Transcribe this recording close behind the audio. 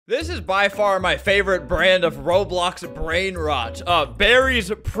This is by far my favorite brand of Roblox Brainrot. Barry's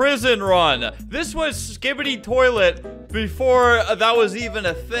Prison Run. This was Skibbity Toilet before that was even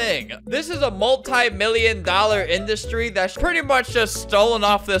a thing. This is a multi-million-dollar industry that's pretty much just stolen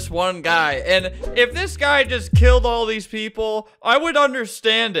off this one guy. And if this guy just killed all these people, I would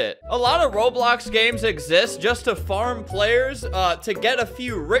understand it. A lot of Roblox games exist just to farm players, to get a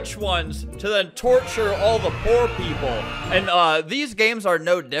few rich ones to then torture all the poor people. And these games are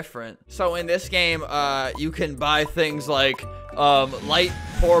no different. So in this game, you can buy things like light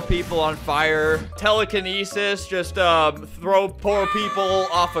poor people on fire, telekinesis, just throw poor people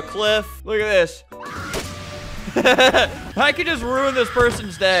off a cliff. Look at this. I could just ruin this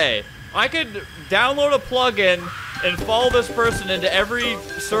person's day. I could download a plugin and follow this person into every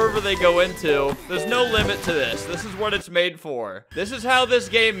server they go into. There's no limit to this. This is what it's made for. This is how this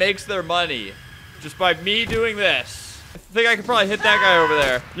game makes their money. Just by me doing this. I think I could probably hit that guy over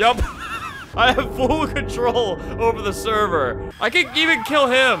there. Yup. I have full control over the server. I can even kill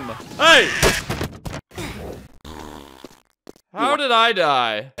him. Hey! How did I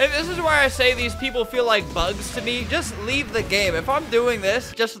die? And this is why I say these people feel like bugs to me. Just leave the game. If I'm doing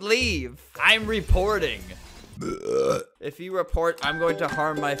this, just leave. I'm reporting. If you report, I'm going to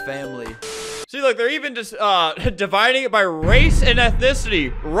harm my family. See, look, they're even just dividing it by race and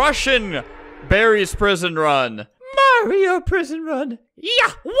ethnicity. Russian Barry's Prison Run. Mario Prison Run.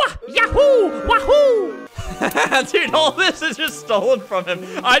 Yeah, wah, yahoo, wahoo. Dude, all this is just stolen from him.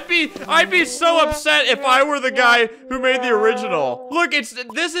 I'd be so upset if I were the guy who made the original. Look, this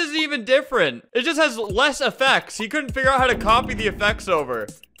is even different. It just has less effects. He couldn't figure out how to copy the effects over.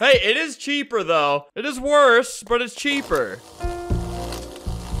 Hey, it is cheaper though. It is worse, but it's cheaper.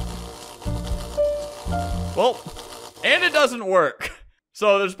 Well, and it doesn't work.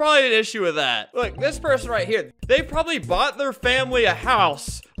 So there's probably an issue with that. Look, this person right here, they probably bought their family a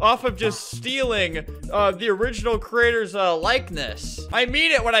house off of just stealing the original creator's likeness. I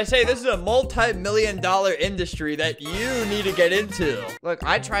mean it when I say this is a multi-million-dollar industry that you need to get into. Look,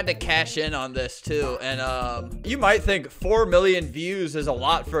 I tried to cash in on this too, and you might think 4 million views is a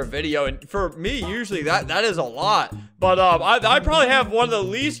lot for a video, and for me, usually that is a lot. But I probably have one of the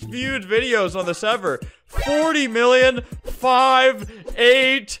least viewed videos on this ever. 40 million, 5,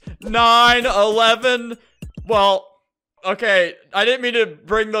 8, 9, 11. Well, okay, I didn't mean to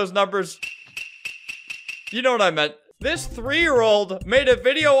bring those numbers. You know what I meant. This 3-year-old made a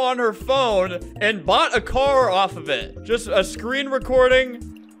video on her phone and bought a car off of it. Just a screen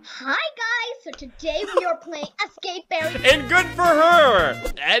recording. Hi guys, so today we are playing Escape Barry. And good for her!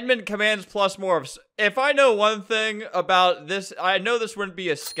 Admin commands plus morphs. If I know one thing about this, I know this wouldn't be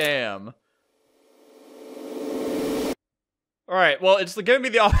a scam. Alright, well, it's giving me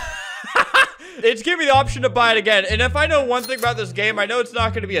the it's giving me the option to buy it again. And if I know one thing about this game, I know it's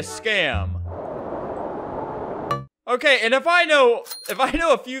not going to be a scam. Okay, and if I know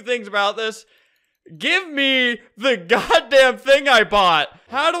a few things about this, give me the goddamn thing I bought.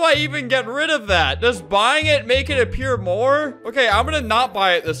 How do I even get rid of that? Does buying it make it appear more? Okay, I'm gonna not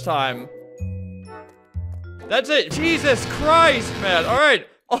buy it this time. That's it. Jesus Christ, man. All right.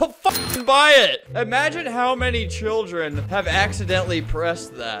 I'll fucking buy it. Imagine how many children have accidentally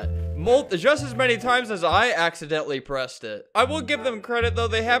pressed that. Just as many times as I accidentally pressed it. I will give them credit though,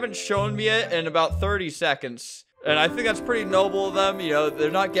 they haven't shown me it in about 30 seconds. And I think that's pretty noble of them, you know,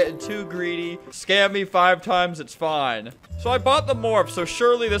 they're not getting too greedy. Scam me 5 times, it's fine. So I bought the morph, so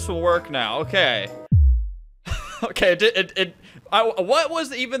surely this will work now, okay. Okay, what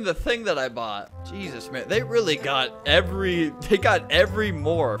was even the thing that I bought? Jesus, man, they really got every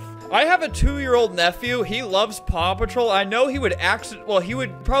morph. I have a 2-year-old nephew. He loves Paw Patrol. I know he would he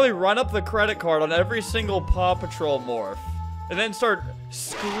would probably run up the credit card on every single Paw Patrol morph. And then start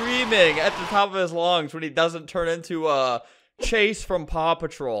screaming at the top of his lungs when he doesn't turn into Chase from Paw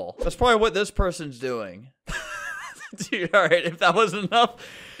Patrol. That's probably what this person's doing. Dude, alright, if that wasn't enough.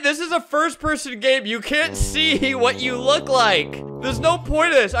 This is a first-person game. You can't see what you look like. There's no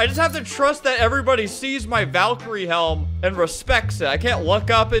point in this. I just have to trust that everybody sees my Valkyrie helm and respects it. I can't look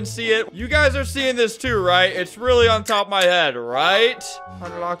up and see it. You guys are seeing this too, right? It's really on top of my head, right?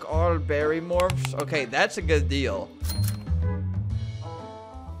 Unlock all berry morphs. Okay, that's a good deal.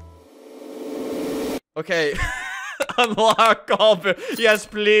 Okay. Unlock all. Yes,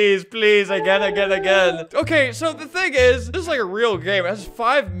 please, please, again. Okay, so the thing is, this is like a real game. It has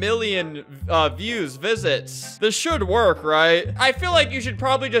 5 million views, visits. This should work, right? I feel like you should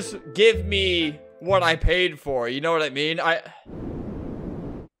probably just give me what I paid for. You know what I mean? I'm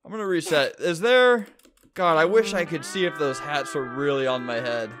gonna reset. Is there? God, I wish I could see if those hats were really on my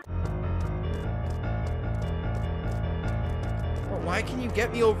head. Why can you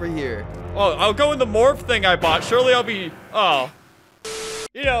get me over here? Oh, I'll go in the morph thing I bought. Surely I'll be... Oh.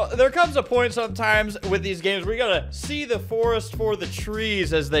 You know, there comes a point sometimes with these games where you gotta see the forest for the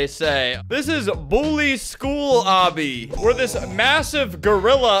trees, as they say. This is Bully School Obby, where this massive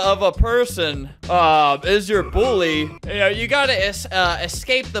gorilla of a person is your bully. You know, you gotta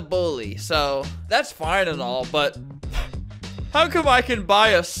escape the bully, so that's fine and all, but how come I can buy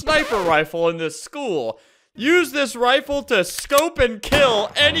a sniper rifle in this school? Use this rifle to scope and kill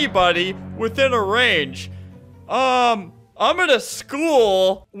anybody within a range. I'm at a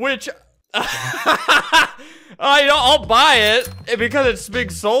school, which I'll buy it because it's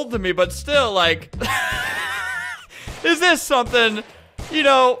being sold to me, but still, like, is this something, you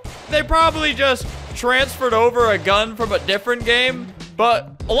know, they probably just transferred over a gun from a different game,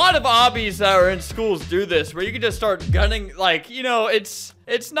 but a lot of obbies that are in schools do this, where you can just start gunning, like, you know, it's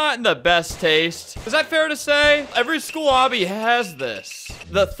not in the best taste. Is that fair to say? Every school obby has this.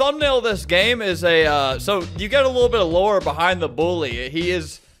 The thumbnail of this game is so you get a little bit of lore behind the bully. He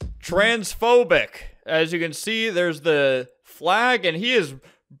is transphobic. As you can see, there's the flag, and he is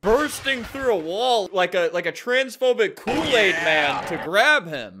bursting through a wall like a transphobic Kool-Aid man to grab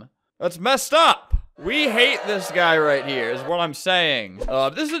him. That's messed up. We hate this guy right here, is what I'm saying.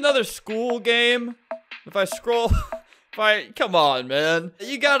 This is another school game. If I scroll... Come on, man.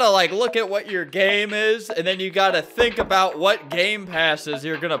 You gotta, like, look at what your game is, and then you gotta think about what game passes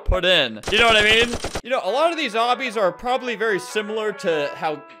you're gonna put in. You know what I mean? You know, a lot of these obbies are probably very similar to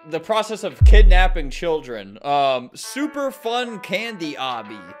how the process of kidnapping children. Super fun candy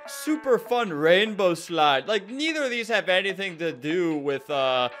obby. Super fun rainbow slide. Like, neither of these have anything to do with,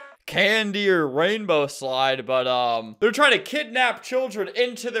 candy or rainbow slide, but, they're trying to kidnap children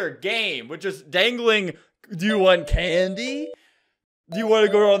into their game, which is dangling... Do you want candy? Do you want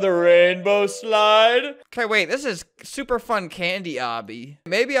to go on the rainbow slide? Okay, wait, this is super fun candy obby.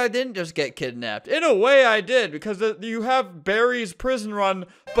 Maybe I didn't just get kidnapped. In a way, I did, because you have Barry's prison run,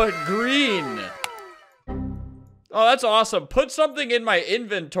 but green. Oh, that's awesome. Put something in my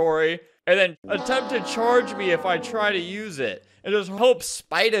inventory, and then attempt to charge me if I try to use it. And just hope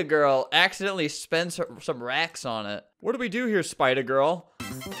Spider-Girl accidentally spends some racks on it. What do we do here, Spider-Girl?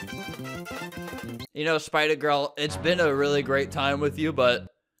 You know, Spider-Girl, it's been a really great time with you, but...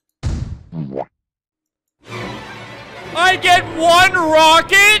 I get one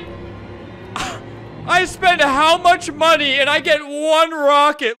rocket? I spend how much money and I get one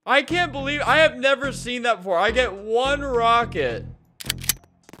rocket? I can't believe... I have never seen that before. I get one rocket.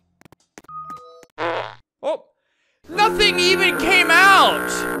 Oh. Nothing even came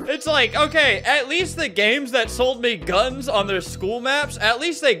out! It's like, okay, at least the games that sold me guns on their school maps, at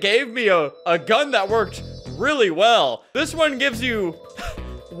least they gave me a gun that worked really well. This one gives you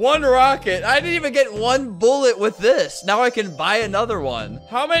one rocket. I didn't even get one bullet with this. Now I can buy another one.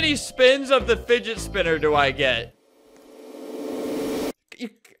 How many spins of the fidget spinner do I get?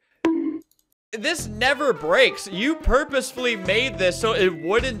 This never breaks. You purposefully made this so it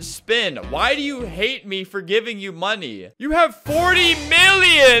wouldn't spin. Why do you hate me for giving you money? You have 40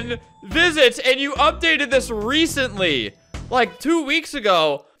 million visits and you updated this recently. Like 2 weeks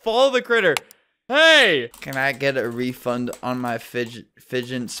ago. Follow the critter. Hey! Can I get a refund on my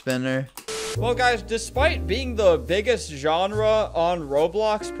fidget spinner? Well, guys, despite being the biggest genre on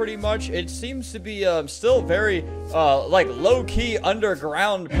Roblox, pretty much, it seems to be still very, like, low-key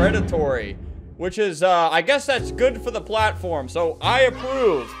underground predatory. Which is, I guess that's good for the platform, so I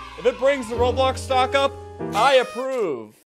approve. If it brings the Roblox stock up, I approve.